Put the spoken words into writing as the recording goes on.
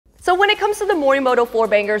So when it comes to the Morimoto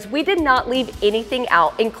 4Bangers, we did not leave anything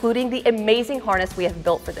out, including the amazing harness we have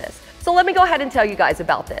built for this. So let me go ahead and tell you guys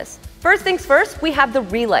about this. First things first, we have the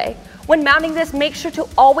relay. When mounting this, make sure to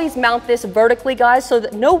always mount this vertically, guys, so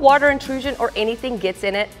that no water intrusion or anything gets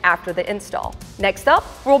in it after the install. Next up,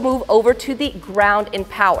 we'll move over to the ground and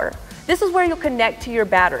power. This is where you'll connect to your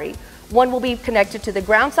battery. One will be connected to the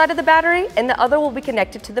ground side of the battery, and the other will be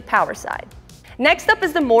connected to the power side. Next up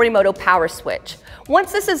is the Morimoto power switch.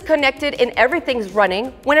 Once this is connected and everything's running,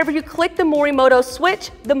 whenever you click the Morimoto switch,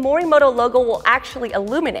 the Morimoto logo will actually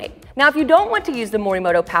illuminate. Now, if you don't want to use the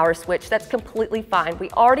Morimoto power switch, that's completely fine. We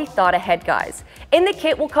already thought ahead, guys. In the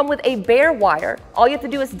kit will come with a bare wire. All you have to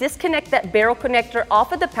do is disconnect that barrel connector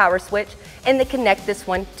off of the power switch and then connect this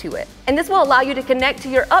one to it. And this will allow you to connect to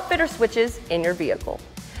your upfitter switches in your vehicle.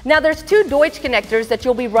 Now there's two Deutsch connectors that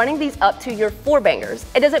you'll be running these up to your 4Bangers.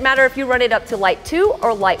 It doesn't matter if you run it up to light 2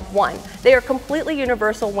 or light 1. They are completely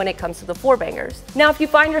universal when it comes to the 4Bangers. Now if you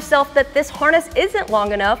find yourself that this harness isn't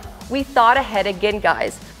long enough, we thought ahead again,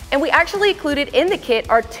 guys. And we actually included in the kit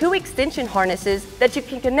are 2 extension harnesses that you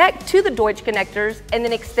can connect to the Deutsch connectors and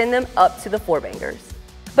then extend them up to the 4Bangers.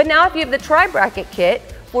 But now if you have the tri-bracket kit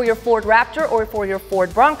for your Ford Raptor or for your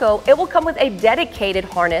Ford Bronco, it will come with a dedicated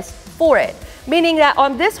harness for it. Meaning that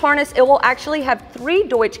on this harness, it will actually have 3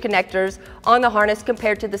 Deutsch connectors on the harness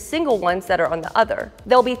compared to the single ones that are on the other.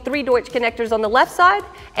 There'll be 3 Deutsch connectors on the left side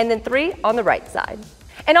and then 3 on the right side.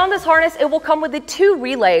 And on this harness, it will come with the 2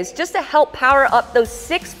 relays just to help power up those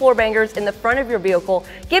 6 4Bangers in the front of your vehicle,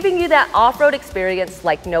 giving you that off-road experience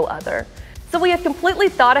like no other. So we have completely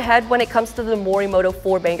thought ahead when it comes to the Morimoto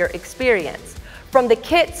 4Banger experience. From the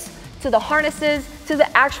kits, to the harnesses, to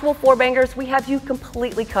the actual 4Bangers, we have you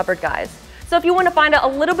completely covered, guys. So if you want to find out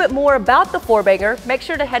a little bit more about the 4Banger, make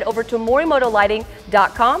sure to head over to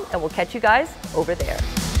morimotolighting.com and we'll catch you guys over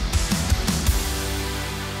there.